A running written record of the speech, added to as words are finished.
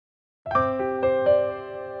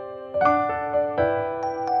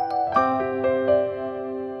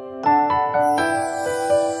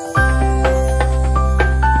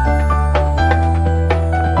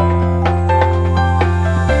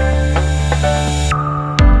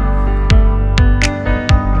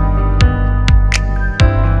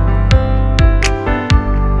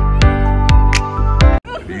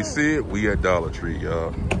at Dollar Tree,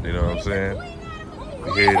 y'all. You know what I'm saying?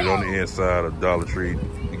 We headed on the inside of Dollar Tree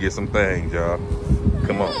to get some things, y'all.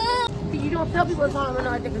 Come on. You don't tell people the time or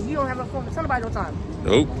nothing because you don't have a phone to tell nobody no time.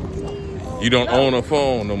 Nope. You don't own a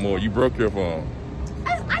phone no more. You broke your phone.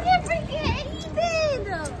 I didn't forget anything.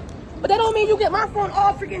 But that don't mean you get my phone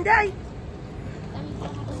all freaking day.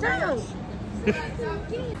 Damn.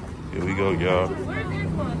 Here we go, y'all.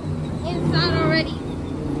 Inside already.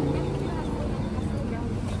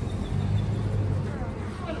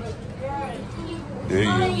 There you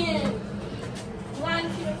go.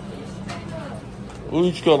 Who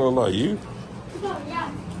each color like you?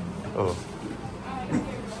 Oh.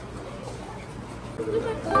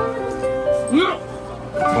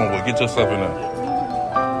 Come on, boy, get yourself in there.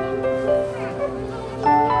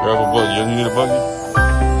 Grab a buggy. You need a buggy?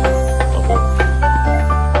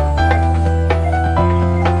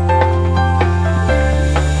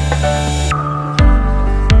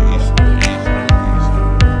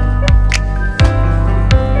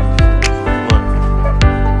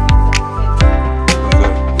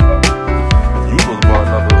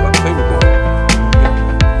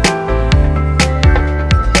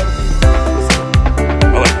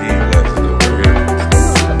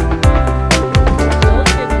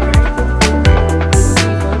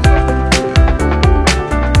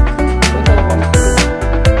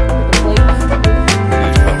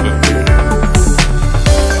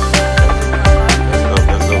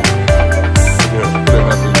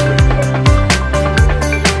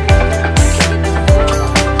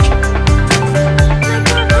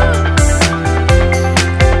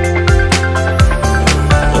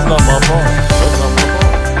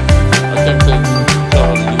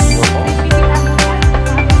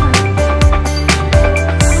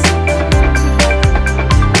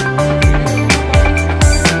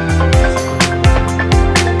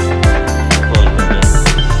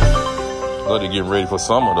 Get ready for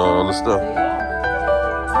summer, the other stuff. It's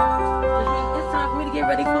time for me to get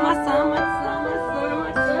ready for my summer.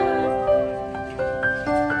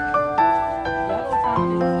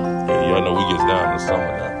 Yeah, y'all know we get down in the summer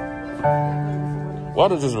now. Why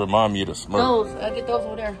does this remind me of the Smurfs? Those, I get those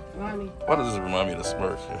over there. Remind me. Why does this remind me of the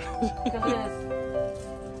Smurfs? Because it is.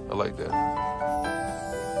 I like that.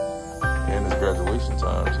 And it's graduation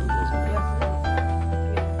time too, isn't it?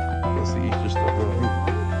 That's the Easter stuff over here.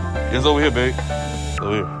 It's over here, babe.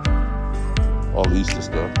 Over here. All the Easter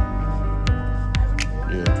stuff.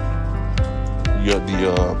 Yeah. You got the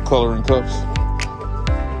coloring cups.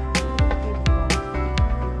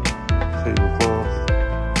 Tablecloth.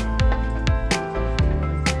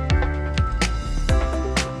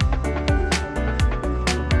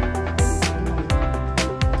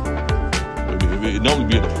 It normally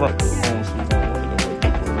be in the front.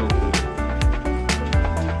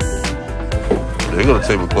 They got a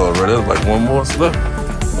tablecloth right there. There's like one more stuff.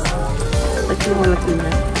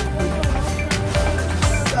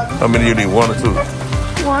 How many you need? One or two?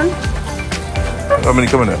 One. How many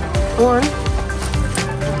coming in? One. I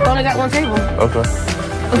only got one table. Okay.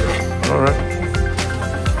 All right.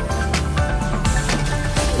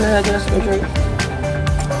 I got some drink.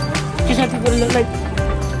 Just have people to look like,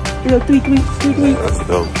 you know, three. That's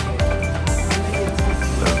dope.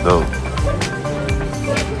 That's dope.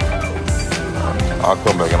 I'll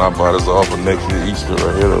come back and I'll buy this off for next year Easter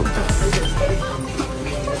right here though.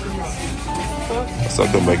 So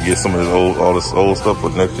I'll come back and get some of this all this old stuff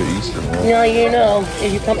for next year Easter, man. No, you know,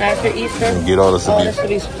 if you come after Easter, and get all this to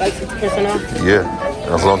be like 50% off. Yeah,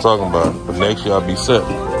 that's what I'm talking about. But next year I'll be set.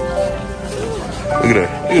 Look at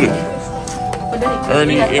that. Look at that.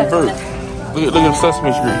 Ernie and Bert. Look at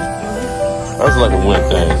Sesame Street. I was like to win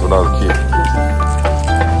things when I was a kid.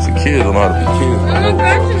 As a kid, I'm not a kid. I know what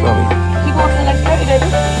I'm telling you. You going to the next grade, baby?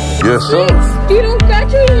 Yes, sir. You don't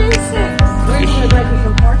graduate in 6. Where are you going to graduate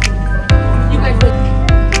from Parkland? You graduate.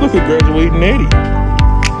 Look at graduating Eddie.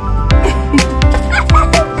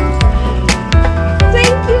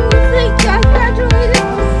 Thank you. I graduated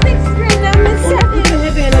from 6th grade. I'm in 7th.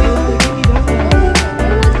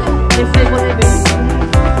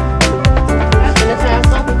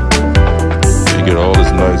 You get all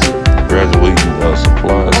this nice graduating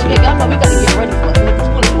supplies here. Y'all know we got to get ready for it.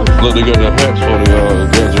 Look, they got the hats for the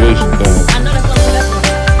graduation thing. I know that's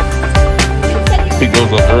He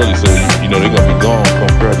goes up early, so you know they're gonna be gone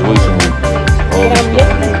come graduation week. All this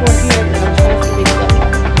stuff.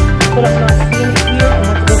 Put up my skin here. I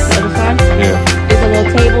want to go to the other side. Yeah. There's a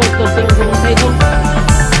little table. Those things on the table.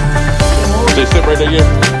 They sit right there, yeah?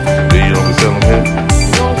 Then you don't be selling them here.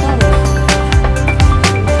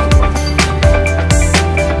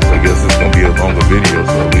 I guess it's gonna be a longer video,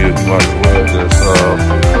 so we might as well just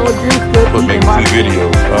put maybe 2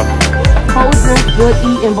 videos, huh?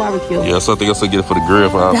 good eating barbecue. Yeah, so I think I should get it for the grill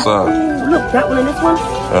for outside. Look, that one and this one.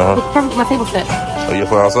 Look perfect with my table set. Oh, yeah,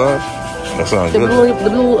 for outside? That sounds good. The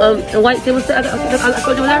blue and white table set. I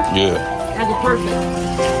told you over there. Yeah. That's perfect.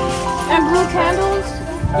 And blue candles.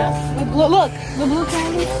 Yeah. Look, the blue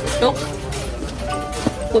candles. Nope.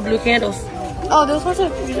 With blue candles. Oh, those ones are.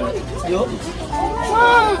 Yup.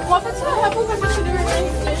 What if I have over the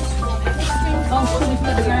Oh, shoot, we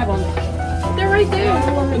put the grab on it. They're right there. We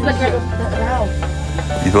put the grab on the house.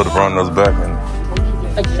 You put the front nose back and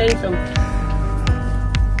Exchange them.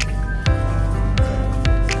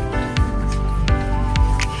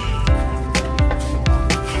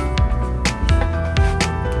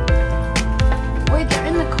 Wait, they're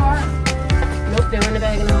in the car. Nope, they're in the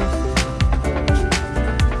bag in the house.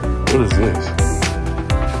 what is this?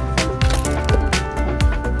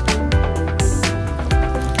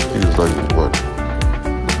 These are like what?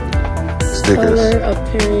 Stickers. Color of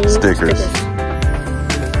pink. Stickers.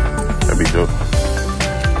 That'd be dope.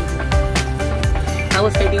 I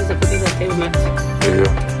would say these are put these on table mats. Yeah.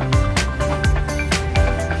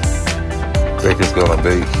 Baker's gonna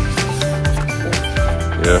bake.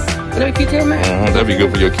 Yeah. Would that be cute table mat? That'd be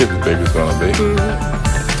good for your kids if Baker's gonna bake.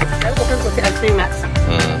 That would go perfect with the table mats.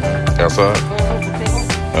 Outside?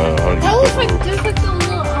 That looks like just like the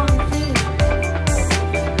little thing.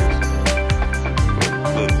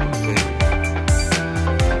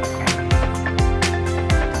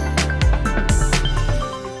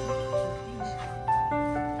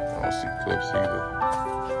 I don't see clips either.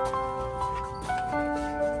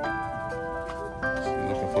 You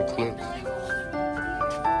looking for clips?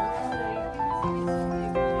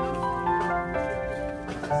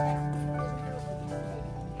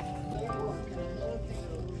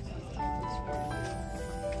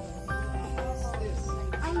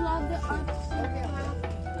 I love the art.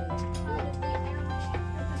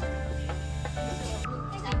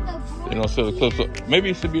 You don't sell the clips up. Maybe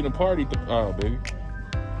it should be in the party aisle, baby.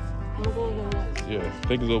 Yeah, I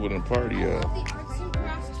think it's over in the party aisle.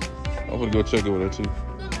 I'm gonna go check over there too.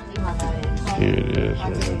 Here it is.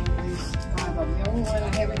 Right here.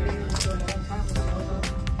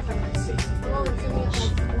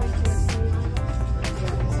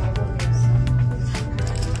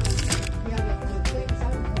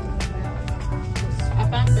 I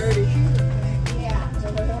found 30.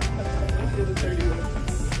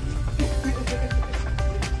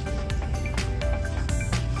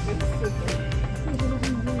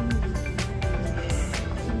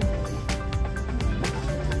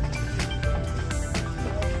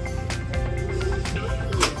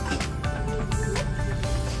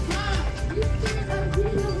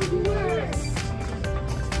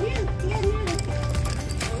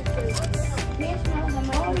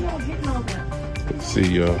 See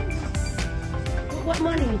y'all. What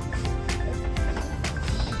money?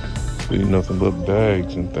 See nothing but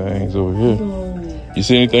bags and things over here. You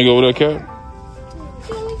see anything over there, Cat?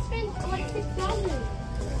 She only spent like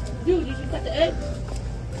 $6. Dude, did you cut the egg?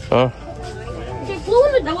 Huh? She blew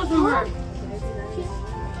in it. That wasn't her.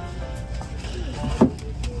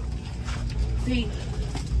 See,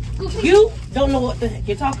 you don't know what the heck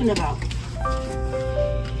you're talking about.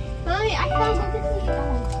 Mommy, I can't go get the dog.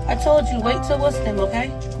 I told you, wait till what's them,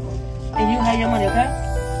 okay? And you have your money, okay?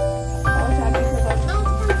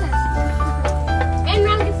 And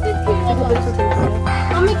Ron gets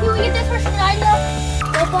 $15. Mommy, can we get this for Schneider?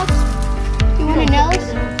 $12? You want to know?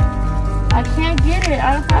 I can't get it. I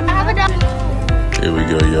have a dog. Here we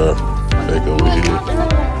go, y'all. Back over here.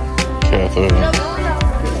 Catherine.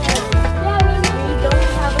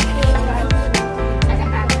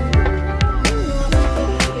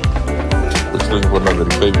 Looking for another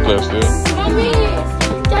baby class there. Mommy,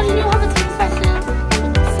 Daddy, you have a team session.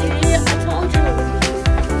 See, I told you.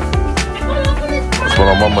 I found Optimus Prime. I spent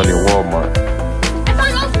all my money at Walmart. I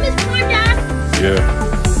found Optimus Prime, Dad. Yeah.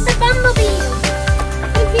 The Bumblebee.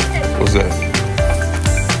 What's that?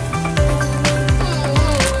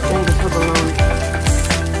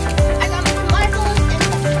 I got Michael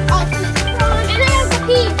and Optimus Prime. And I have the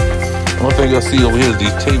Pete. The only thing I see over here is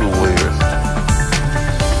these tablewares.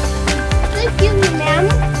 Excuse me, ma'am.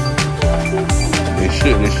 They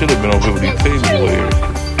should have been over here with these tablewares.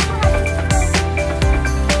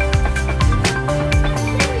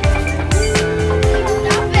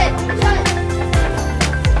 Stop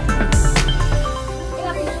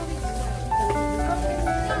it.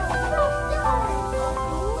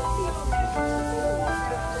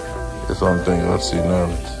 That's the only thing I see now.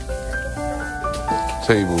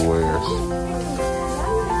 Tablewares.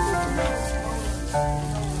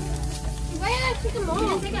 Why did I take them all?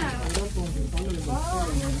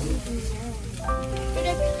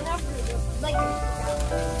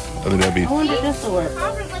 I think that'd be. I wonder if this will work.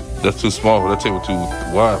 That's too small. That table too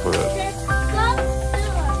wide for that.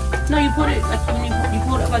 No, you put it like when you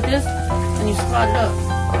pull it up like this and you slide it up.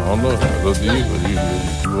 I don't know. It's up to you, but you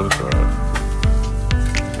want to try it.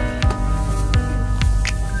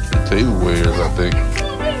 The table weighers, I think.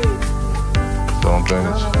 Don't think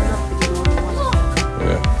it's.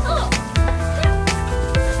 Yeah.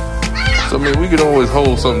 So I mean, we can always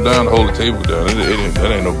hold something down to hold the table down.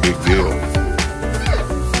 That ain't no big deal.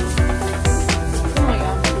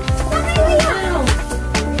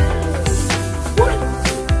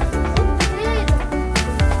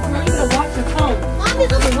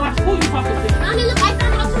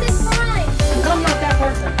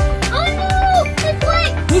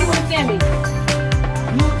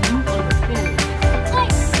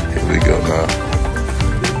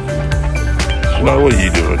 Now, what are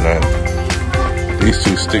you doing now? These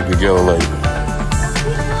two stick together like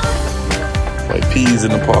peas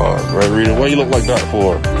in the pod, right, Rita? Why you look like that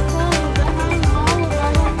for?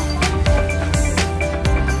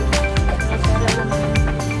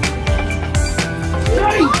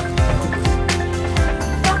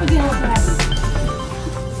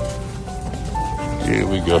 Here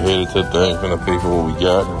we go, headed to the thing, gonna pay for what we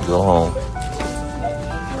got and go home.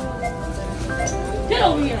 Get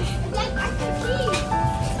over here.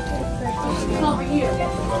 Over here.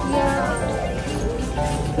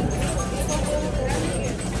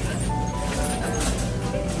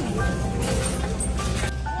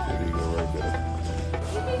 There you go, right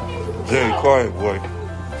there. Jay, quiet, boy.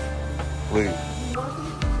 Please.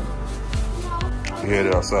 You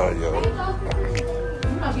headed outside, y'all. You're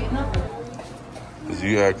not getting nothing. Cause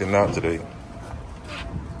you acting out today.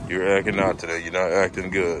 You're acting out today. You're not acting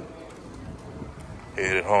good.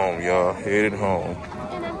 Headed home, y'all. Headed home.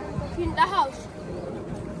 In the house.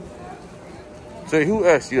 Jay, who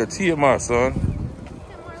asked you a TMI, son?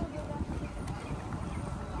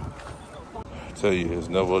 I tell you, it's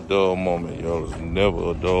never a dull moment, y'all. It's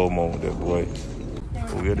never a dull moment that way.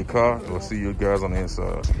 We're in the car. We'll see you guys on the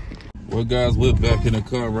inside. Well, guys, we're back in the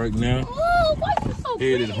car right now. Oh, why you so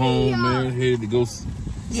Headed pretty? home, man. Headed to go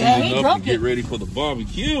season up and get ready for the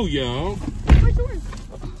barbecue, y'all. Where's yours?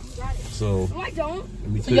 So, No, I don't. let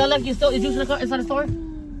me So y'all left your juice in the car inside the store?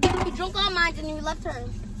 You drunk all mine and you left hers.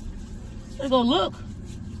 Let's go look.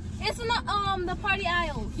 It's in the party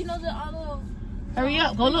aisle. You know the little Hurry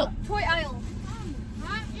up, go look. toy aisle.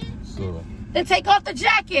 So, Then take off the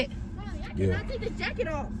jacket. yeah. Take the jacket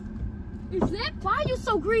off. Is that why are you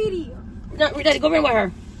so greedy? No, Daddy, go run with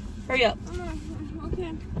her. Hurry up.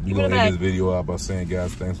 Okay. We're going to end this video out by saying,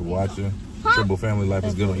 guys, thanks for watching. Triple Family Life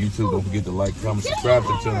is good on YouTube. Don't forget to like, comment, subscribe to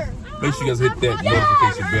the channel. Make sure you guys hit that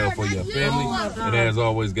notification bell for your family. And as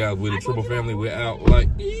always, guys, we're the Triple Family. We're out like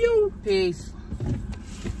you. Peace.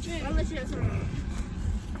 I'll let you have some.